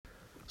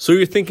So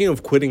you're thinking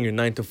of quitting your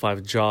 9 to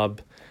 5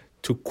 job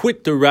to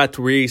quit the rat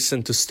race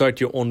and to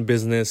start your own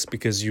business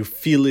because you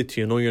feel it,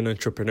 you know you're an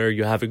entrepreneur,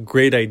 you have a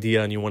great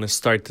idea and you want to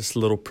start this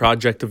little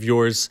project of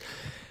yours.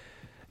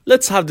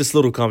 Let's have this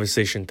little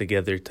conversation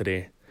together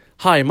today.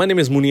 Hi, my name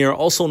is Munir,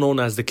 also known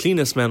as the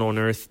cleanest man on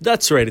earth.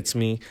 That's right, it's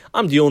me.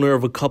 I'm the owner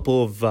of a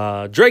couple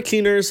of dry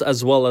cleaners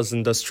as well as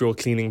industrial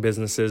cleaning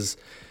businesses.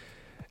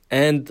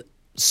 And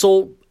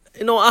so,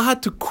 I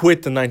had to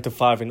quit the 9 to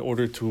 5 in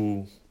order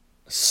to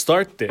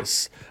start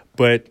this.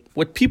 But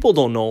what people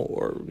don't know,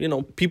 or,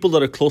 people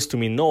that are close to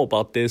me know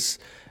about this,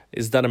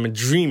 is that I'm a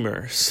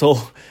dreamer. So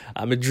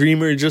I'm a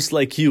dreamer just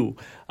like you.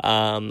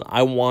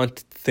 I want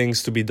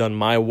things to be done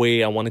my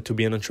way. I wanted to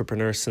be an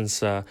entrepreneur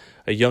since a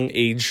young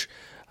age.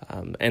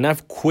 And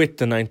I've quit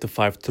the 9 to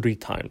 5 3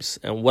 times.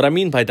 And what I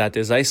mean by that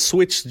is I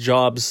switched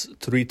jobs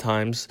 3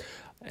 times.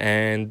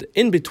 And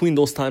in between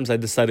those times, I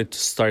decided to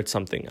start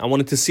something. I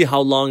wanted to see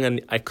how long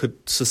I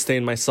could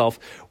sustain myself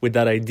with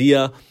that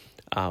idea,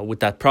 with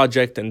that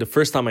project. And the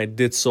first time I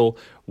did so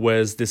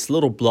was this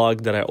little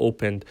blog that I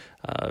opened.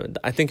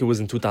 I think it was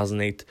in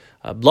 2008.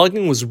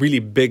 Blogging was really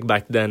big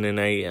back then. And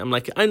I'm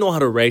like, I know how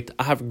to write.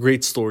 I have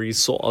great stories.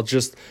 So I'll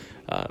just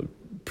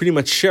pretty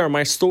much share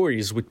my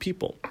stories with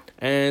people.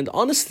 And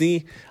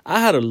honestly,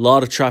 I had a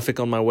lot of traffic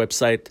on my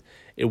website.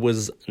 It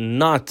was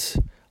not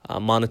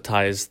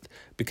monetized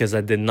because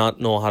I did not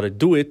know how to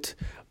do it,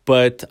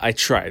 but I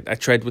tried. I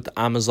tried with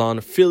Amazon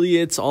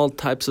affiliates, all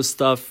types of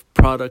stuff,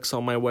 products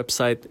on my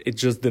website. It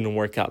just didn't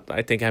work out.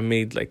 I think I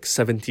made like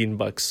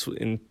 $17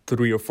 in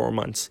 3 or 4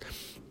 months.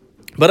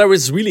 But I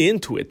was really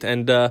into it.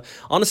 And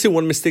honestly,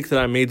 one mistake that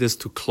I made is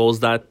to close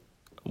that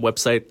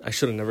website. I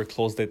should have never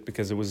closed it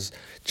because it was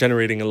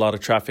generating a lot of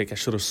traffic. I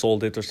should have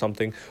sold it or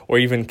something, or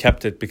even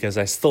kept it because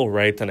I still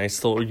write and I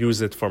still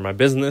use it for my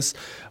business.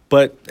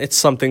 But it's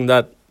something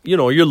that you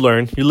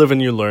learn, you live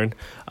and you learn.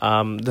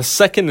 The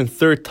second and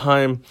third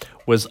time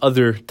was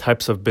other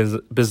types of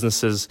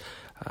businesses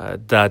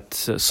that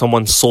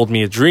someone sold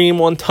me a dream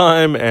one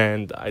time,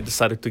 and I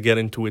decided to get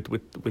into it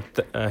with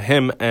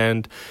him,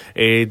 and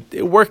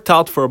it worked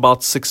out for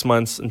about 6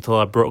 months until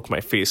I broke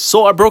my face.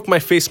 So I broke my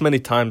face many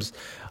times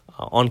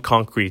on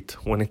concrete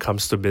when it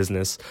comes to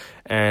business,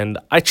 and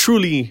I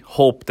truly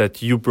hope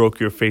that you broke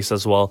your face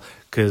as well,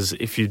 because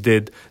if you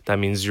did, that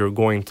means you're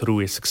going through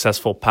a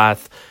successful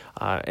path.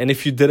 And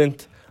if you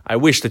didn't, I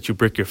wish that you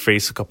break your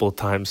face a couple of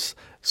times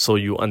so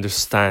you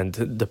understand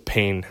the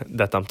pain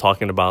that I'm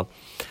talking about.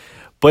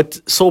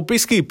 But so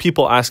basically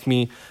people ask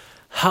me,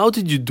 how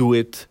did you do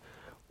it?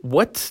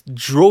 What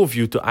drove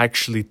you to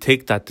actually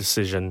take that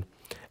decision?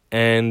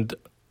 And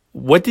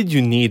what did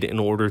you need in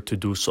order to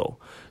do so?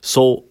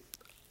 So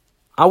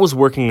I was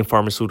working in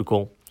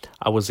pharmaceutical.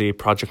 I was a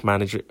project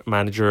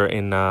manager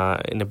in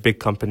a big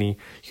company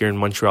here in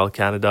Montreal,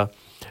 Canada.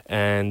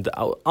 And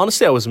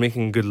honestly, I was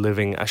making a good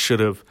living. I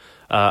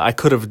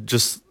could have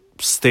just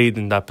stayed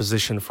in that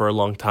position for a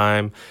long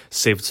time,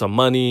 saved some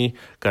money,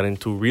 got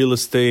into real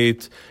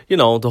estate,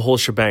 the whole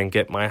shebang,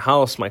 get my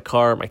house, my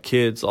car, my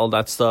kids, all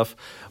that stuff.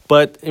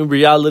 But in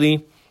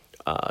reality,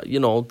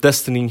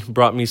 destiny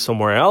brought me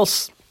somewhere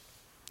else.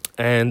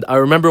 And I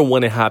remember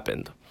when it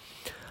happened.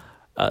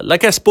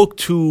 Like I spoke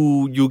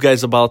to you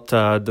guys about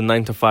the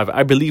 9 to 5,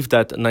 I believe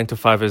that 9 to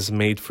 5 is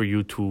made for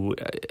you to,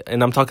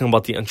 and I'm talking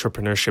about the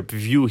entrepreneurship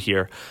view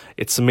here,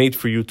 it's made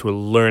for you to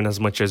learn as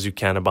much as you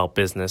can about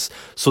business.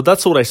 So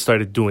that's what I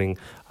started doing.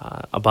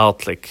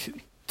 About like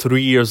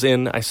 3 years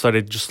in, I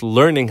started just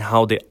learning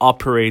how they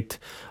operate,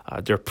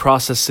 their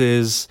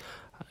processes,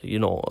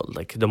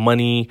 like the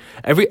money,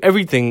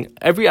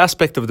 every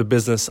aspect of the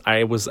business.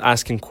 I was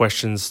asking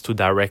questions to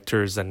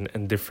directors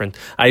and different.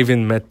 I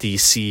even met the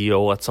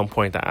CEO at some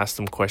point. I asked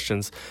him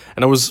questions,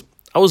 and I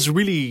was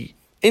really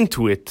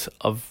into it,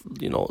 of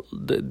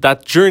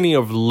that journey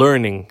of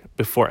learning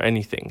before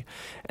anything.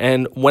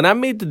 And when I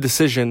made the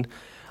decision,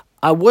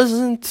 I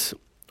wasn't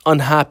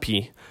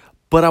unhappy,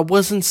 but I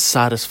wasn't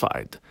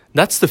satisfied.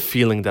 That's the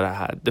feeling that I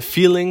had. The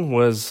feeling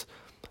was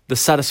the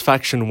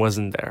satisfaction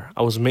wasn't there.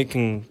 I was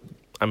making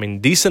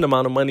decent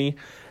amount of money,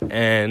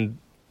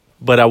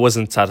 but I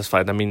wasn't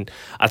satisfied.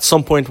 At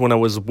some point when I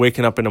was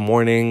waking up in the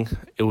morning,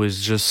 it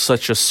was just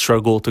such a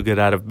struggle to get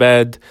out of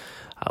bed.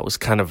 I was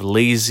kind of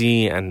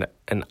lazy, and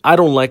I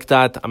don't like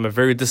that. I'm a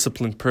very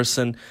disciplined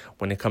person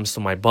when it comes to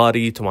my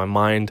body, to my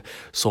mind.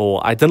 So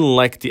I didn't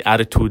like the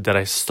attitude that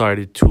I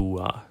started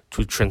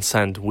to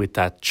transcend with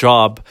that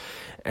job.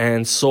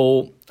 And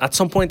so at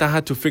some point I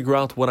had to figure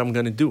out what I'm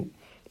going to do.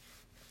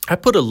 I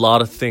put a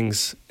lot of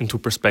things into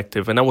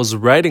perspective, and I was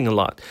writing a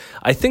lot.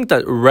 I think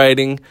that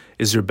writing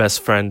is your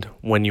best friend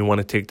when you want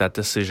to take that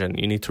decision.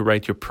 You need to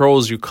write your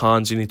pros, your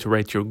cons. You need to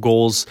write your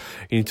goals.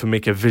 You need to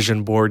make a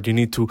vision board. You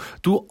need to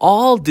do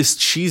all this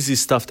cheesy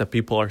stuff that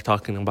people are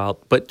talking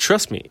about. But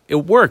trust me,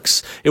 it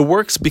works. It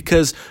works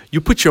because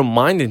you put your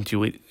mind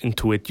into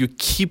it. You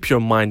keep your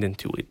mind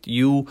into it.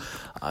 You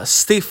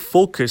stay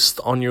focused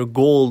on your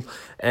goal.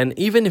 And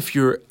even if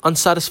you're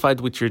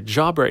unsatisfied with your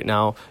job right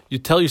now, you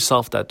tell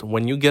yourself that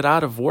when you get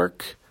out of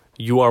work,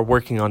 you are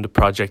working on the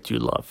project you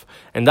love.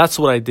 And that's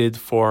what I did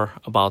for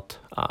about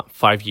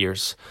 5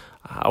 years.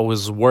 I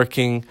was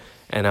working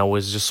and I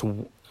was just,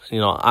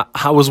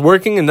 I was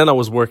working and then I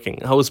was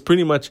working. I was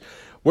pretty much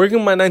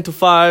working my 9 to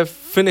 5,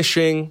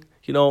 finishing,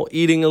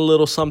 eating a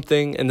little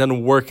something, and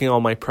then working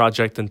on my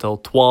project until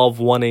 12,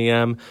 1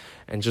 a.m.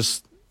 and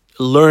just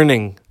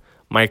learning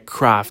my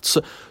craft.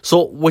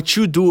 So what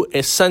you do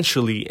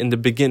essentially in the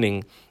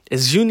beginning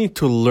is you need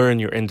to learn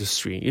your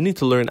industry. You need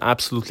to learn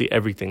absolutely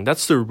everything.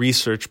 That's the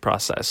research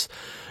process.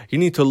 You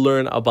need to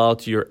learn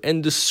about your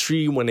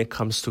industry when it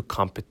comes to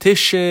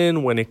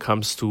competition, when it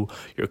comes to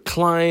your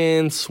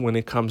clients, when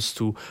it comes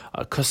to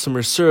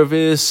customer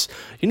service.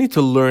 You need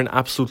to learn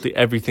absolutely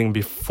everything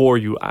before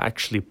you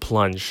actually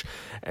plunge.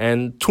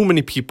 And too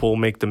many people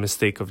make the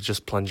mistake of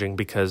just plunging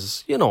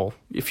because,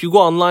 if you go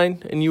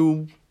online and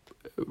you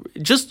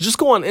just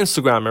go on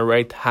Instagram and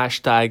write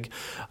hashtag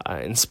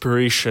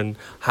inspiration,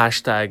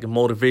 hashtag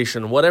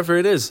motivation, whatever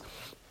it is,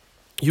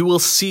 you will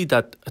see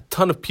that a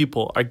ton of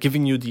people are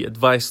giving you the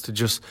advice to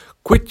just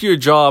quit your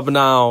job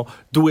now,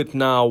 do it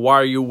now. Why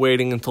are you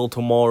waiting until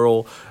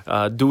tomorrow?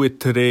 Do it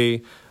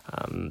today.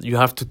 You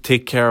have to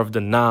take care of the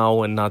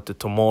now and not the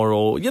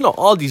tomorrow.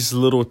 All these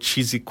little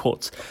cheesy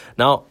quotes.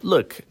 Now,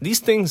 look, these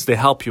things, they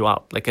help you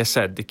out. Like I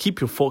said, they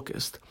keep you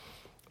focused.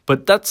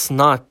 But that's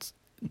not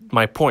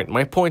my point.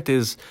 My point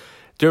is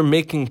they're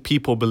making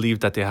people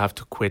believe that they have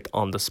to quit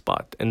on the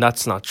spot. And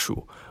that's not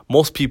true.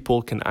 Most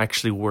people can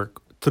actually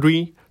work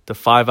 3 to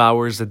 5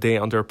 hours a day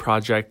on their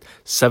project,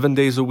 7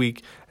 days a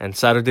week, and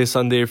Saturday,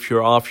 Sunday, if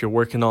you're off, you're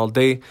working all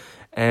day,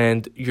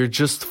 and you're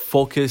just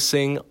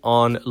focusing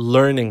on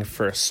learning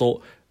first.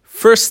 So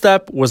first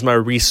step was my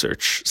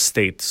research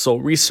state. So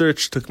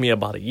research took me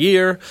about a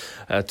year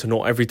to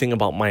know everything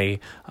about my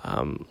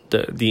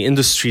the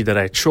industry that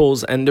I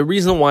chose. And the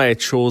reason why I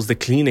chose the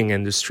cleaning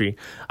industry,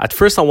 at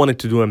first I wanted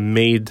to do a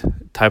maid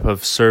type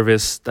of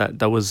service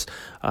that was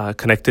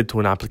connected to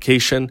an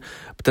application.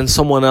 But then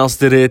someone else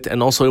did it.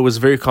 And also it was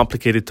very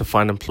complicated to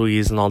find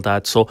employees and all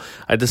that. So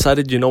I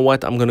decided,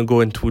 I'm going to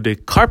go into the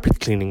carpet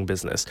cleaning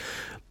business.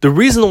 The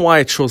reason why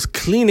I chose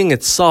cleaning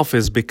itself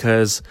is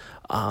because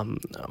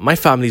my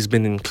family's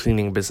been in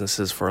cleaning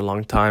businesses for a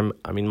long time.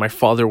 I mean, my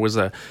father was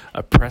a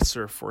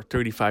presser for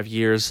 35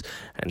 years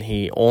and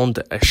he owned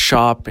a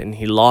shop and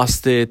he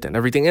lost it and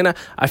everything. And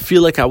I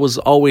feel like I was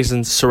always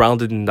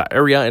surrounded in that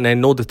area, and I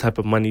know the type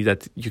of money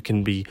that you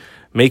can be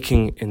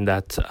making in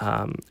that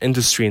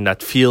industry, in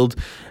that field.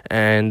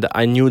 And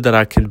I knew that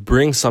I could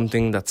bring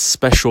something that's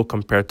special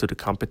compared to the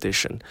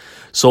competition.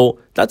 So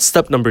that's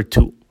step number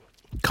 2,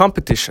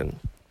 competition.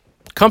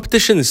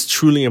 Competition is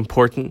truly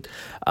important.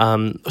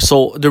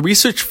 So the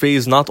research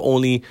phase not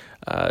only,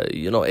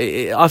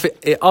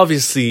 it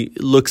obviously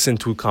looks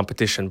into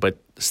competition, but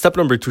step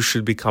number 2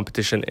 should be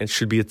competition, and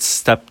should be a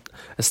step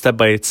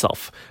by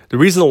itself. The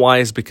reason why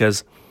is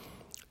because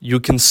you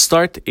can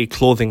start a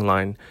clothing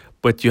line,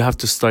 but you have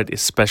to start a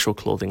special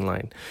clothing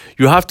line.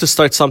 You have to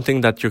start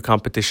something that your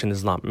competition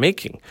is not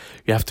making.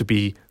 You have to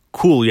be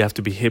cool. You have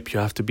to be hip. You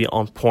have to be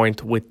on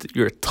point with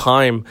your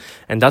time.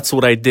 And that's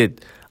what I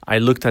did. I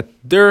looked at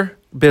their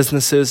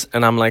businesses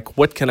and I'm like,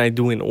 what can I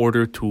do in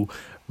order to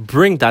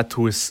bring that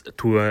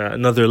to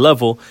another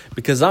level?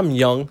 Because I'm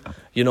young,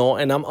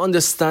 and I'm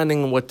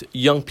understanding what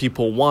young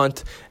people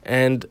want,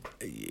 and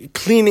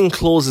cleaning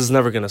clothes is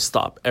never going to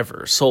stop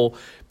ever. So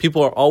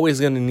people are always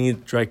going to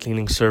need dry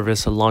cleaning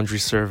service, a laundry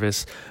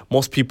service.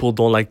 Most people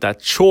don't like that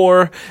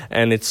chore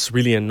and it's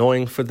really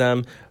annoying for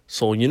them.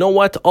 So you know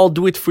what? I'll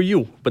do it for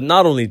you. But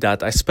not only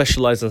that, I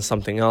specialize in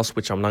something else,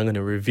 which I'm not going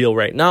to reveal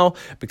right now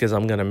because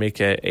I'm going to make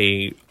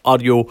a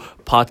audio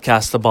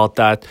podcast about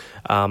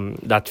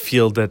that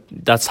field.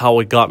 That's how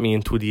it got me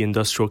into the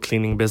industrial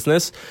cleaning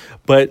business.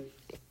 But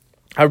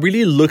I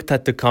really looked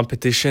at the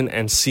competition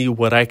and see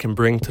what I can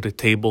bring to the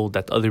table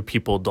that other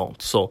people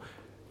don't. So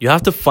you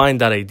have to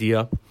find that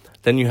idea.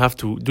 Then you have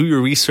to do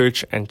your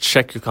research and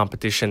check your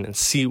competition and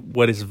see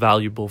what is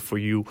valuable for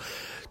you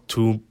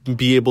to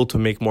be able to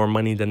make more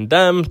money than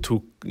them,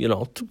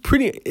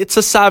 it's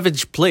a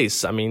savage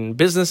place. I mean,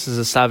 business is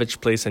a savage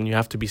place and you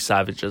have to be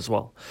savage as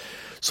well.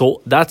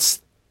 So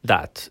that's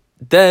that.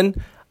 Then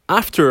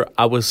after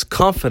I was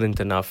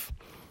confident enough,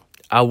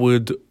 I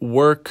would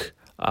work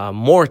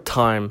more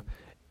time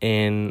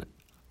in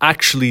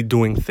actually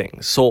doing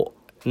things. So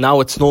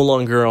now it's no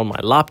longer on my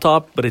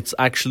laptop, but it's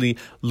actually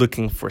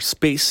looking for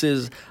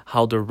spaces,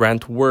 how the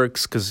rent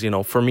works. Because,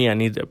 for me, I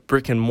need a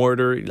brick and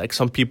mortar. Like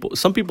some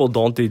people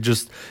don't.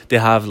 They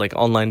have like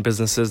online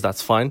businesses.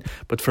 That's fine.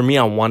 But for me,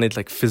 I wanted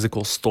like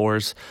physical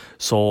stores.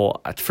 So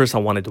at first I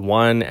wanted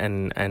one.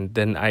 And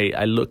then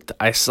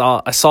I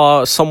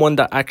saw someone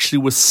that actually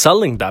was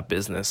selling that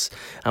business.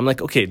 I'm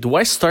like, okay, do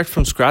I start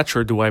from scratch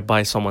or do I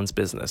buy someone's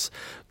business?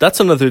 That's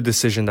another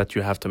decision that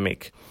you have to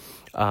make.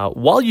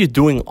 While you're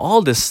doing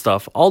all this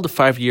stuff, all the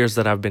 5 years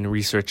that I've been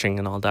researching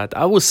and all that,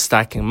 I was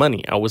stacking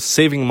money. I was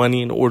saving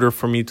money in order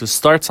for me to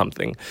start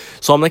something.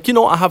 So I'm like,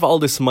 I have all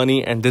this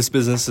money and this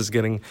business is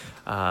getting,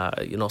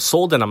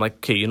 sold. And I'm like,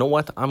 okay, you know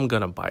what? I'm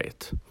going to buy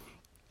it.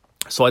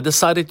 So I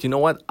decided,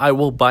 I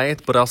will buy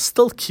it, but I'll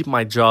still keep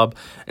my job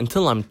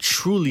until I'm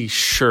truly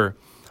sure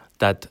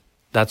that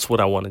that's what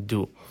I want to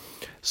do.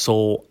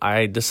 So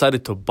I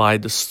decided to buy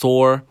the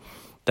store.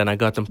 Then I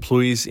got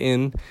employees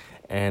in,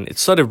 and it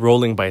started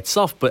rolling by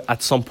itself. But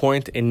at some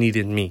point, it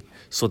needed me.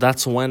 So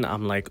that's when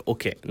I'm like,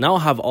 okay, now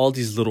I have all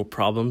these little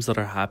problems that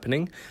are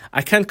happening.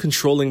 I can't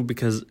control it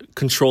because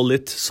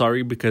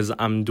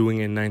I'm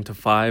doing a 9 to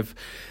 5,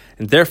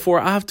 and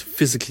therefore I have to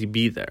physically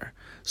be there.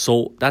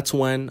 So that's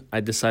when I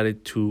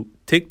decided to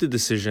take the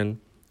decision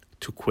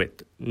to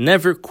quit.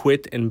 Never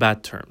quit in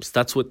bad terms.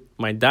 That's what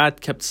my dad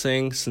kept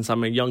saying since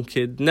I'm a young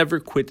kid. Never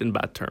quit in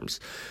bad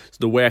terms. So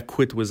the way I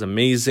quit was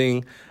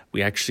amazing.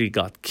 We actually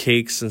got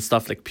cakes and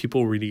stuff. Like,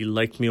 people really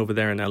liked me over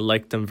there, and I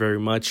liked them very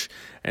much.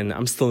 And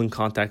I'm still in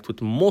contact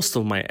with most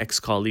of my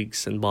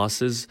ex-colleagues and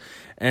bosses.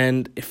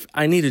 And if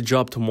I need a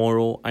job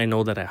tomorrow, I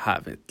know that I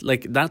have it.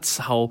 Like, that's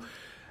how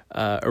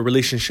a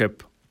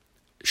relationship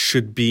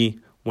should be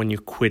when you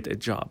quit a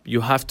job.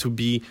 You have to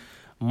be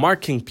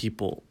marking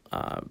people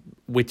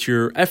with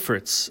your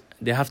efforts.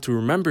 They have to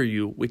remember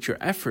you with your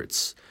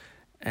efforts.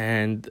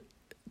 And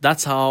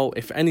that's how,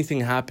 if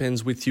anything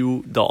happens with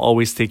you, they'll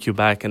always take you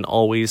back and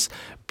always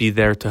be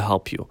there to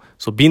help you.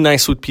 So be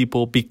nice with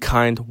people, be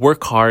kind,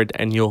 work hard,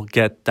 and you'll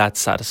get that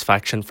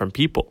satisfaction from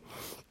people.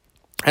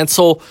 And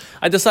so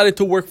I decided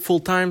to work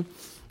full-time,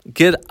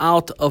 get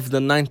out of the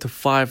 9 to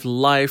 5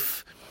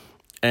 life,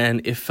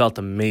 and it felt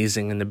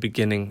amazing in the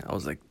beginning. I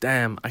was like,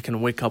 damn, I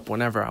can wake up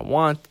whenever I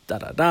want,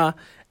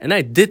 and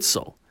I did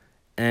so.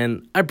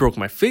 And I broke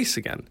my face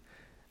again.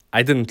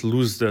 I didn't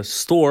lose the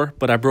store,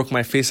 but I broke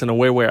my face in a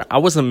way where I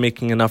wasn't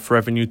making enough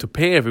revenue to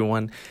pay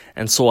everyone.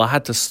 And so I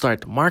had to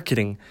start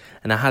marketing,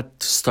 and I had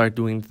to start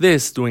doing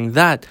this, doing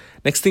that.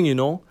 Next thing you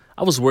know,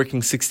 I was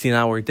working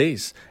 16-hour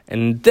days.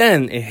 And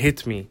then it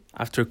hit me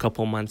after a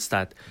couple months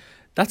that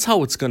that's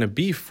how it's going to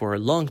be for a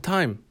long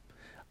time.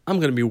 I'm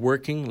going to be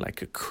working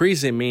like a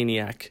crazy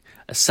maniac,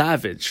 a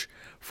savage,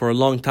 for a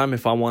long time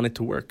if I wanted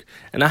to work.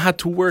 And I had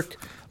to work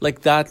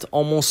like that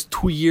almost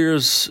 2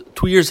 years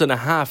and a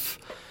half.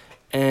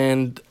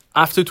 And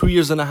after 2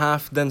 years and a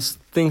half, then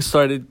things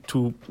started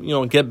to,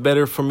 get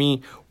better for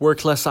me,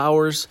 work less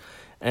hours,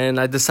 and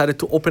I decided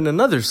to open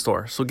another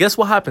store. So guess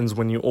what happens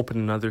when you open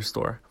another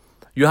store?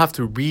 You have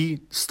to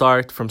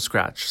restart from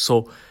scratch.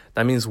 So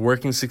that means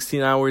working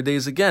 16-hour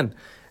days again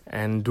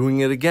and doing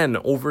it again,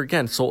 over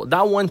again. So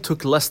that one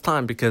took less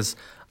time because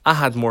I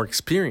had more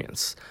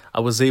experience. I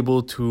was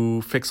able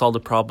to fix all the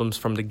problems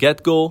from the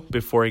get-go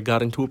before I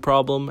got into a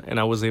problem, and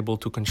I was able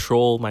to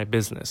control my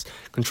business.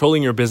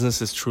 Controlling your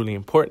business is truly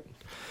important.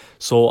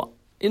 So,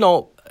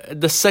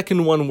 the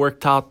second one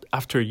worked out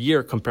after a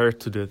year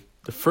compared to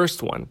the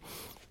first one.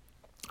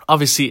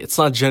 Obviously, it's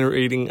not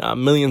generating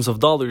millions of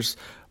dollars,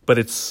 but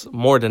it's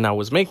more than I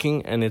was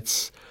making, and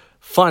it's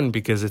fun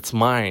because it's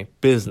my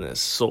business.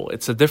 So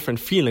it's a different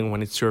feeling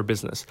when it's your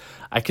business.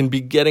 I can be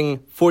getting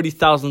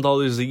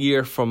 $40,000 a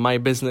year from my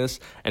business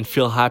and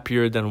feel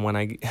happier than when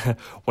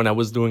I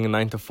was doing a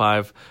 9 to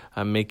 5,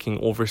 making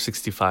over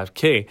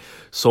 65K.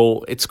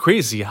 So it's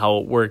crazy how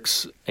it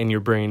works in your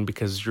brain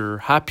because you're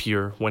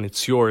happier when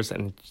it's yours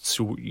and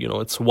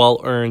it's well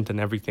earned and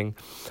everything.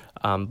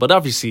 But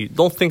obviously,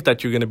 don't think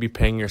that you're going to be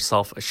paying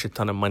yourself a shit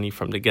ton of money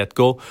from the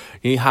get-go.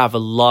 You have a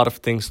lot of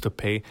things to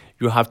pay.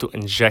 You have to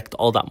inject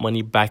all that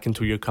money back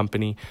into your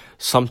company.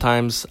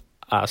 Sometimes,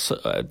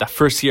 that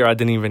first year, I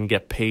didn't even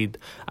get paid.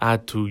 I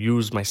had to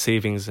use my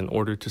savings in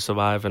order to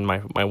survive, and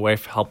my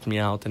wife helped me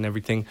out and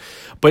everything.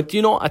 But,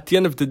 at the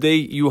end of the day,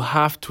 you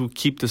have to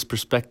keep this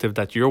perspective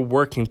that you're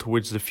working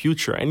towards the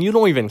future, and you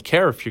don't even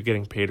care if you're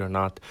getting paid or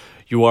not.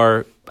 You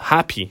are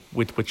happy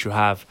with what you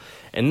have.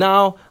 And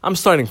now I'm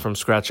starting from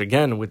scratch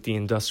again with the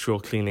industrial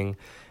cleaning.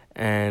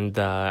 And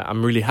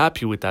I'm really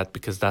happy with that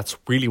because that's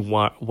really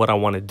what I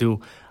want to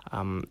do.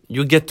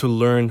 You get to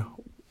learn.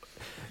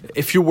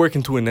 If you work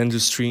into an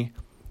industry,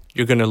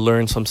 you're going to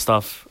learn some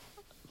stuff.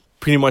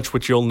 Pretty much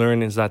what you'll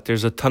learn is that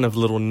there's a ton of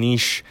little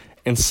niche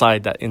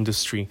inside that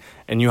industry.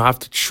 And you have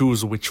to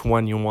choose which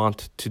one you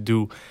want to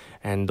do.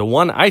 And the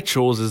one I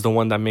chose is the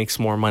one that makes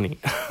more money.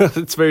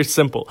 It's very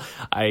simple.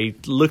 I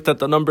looked at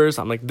the numbers.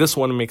 I'm like, this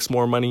one makes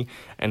more money,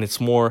 and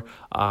it's more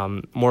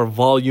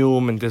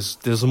volume, and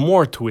there's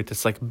more to it.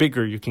 It's like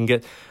bigger.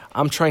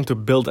 I'm trying to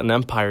build an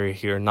empire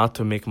here, not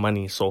to make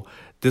money. So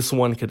this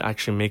one could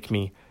actually make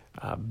me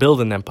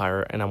build an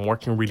empire, and I'm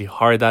working really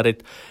hard at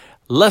it.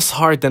 Less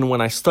hard than when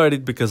I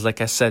started because, like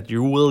I said,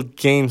 you will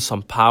gain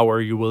some power,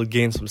 you will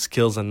gain some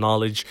skills and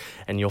knowledge,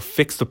 and you'll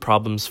fix the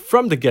problems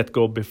from the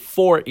get-go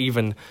before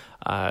even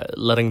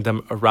letting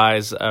them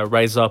rise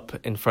up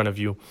in front of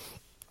you.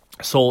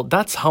 So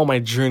that's how my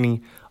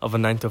journey of a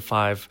 9 to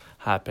 5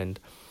 happened.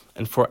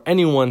 And for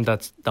anyone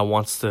that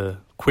wants to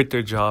quit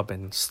their job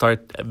and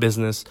start a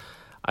business,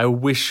 I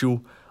wish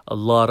you a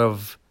lot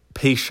of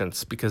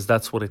patience because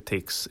that's what it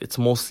takes. It's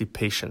mostly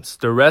patience.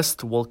 The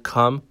rest will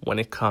come when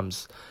it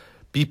comes.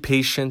 Be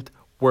patient,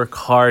 work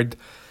hard.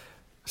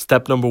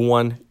 Step number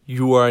 1,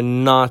 you are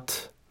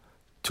not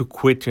to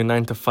quit your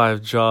 9 to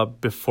 5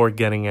 job before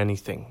getting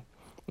anything.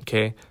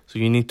 Okay? So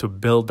you need to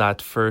build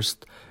that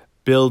first.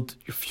 Build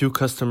a few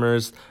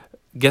customers.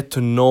 Get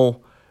to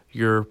know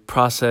your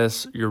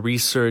process, your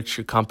research,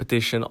 your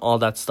competition, all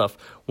that stuff.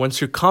 Once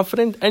you're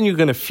confident, and you're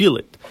going to feel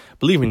it.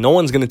 Believe me, no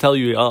one's going to tell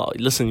you, oh,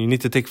 listen, you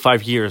need to take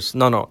 5 years.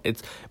 No.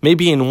 It's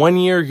maybe in 1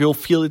 year you'll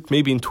feel it.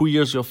 Maybe in 2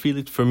 years you'll feel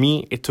it. For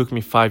me, it took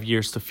me 5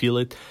 years to feel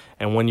it.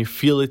 And when you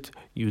feel it,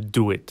 you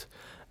do it.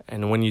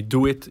 And when you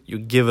do it, you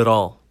give it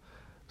all.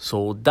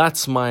 So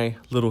that's my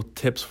little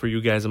tips for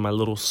you guys and my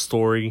little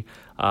story.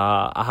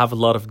 I have a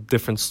lot of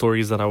different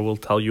stories that I will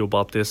tell you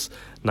about this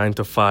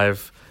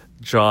 9-to-5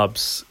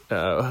 jobs,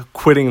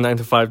 quitting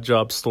 9-to-5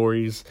 job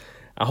stories.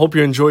 I hope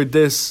you enjoyed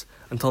this.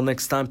 Until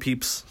next time,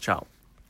 peeps. Ciao.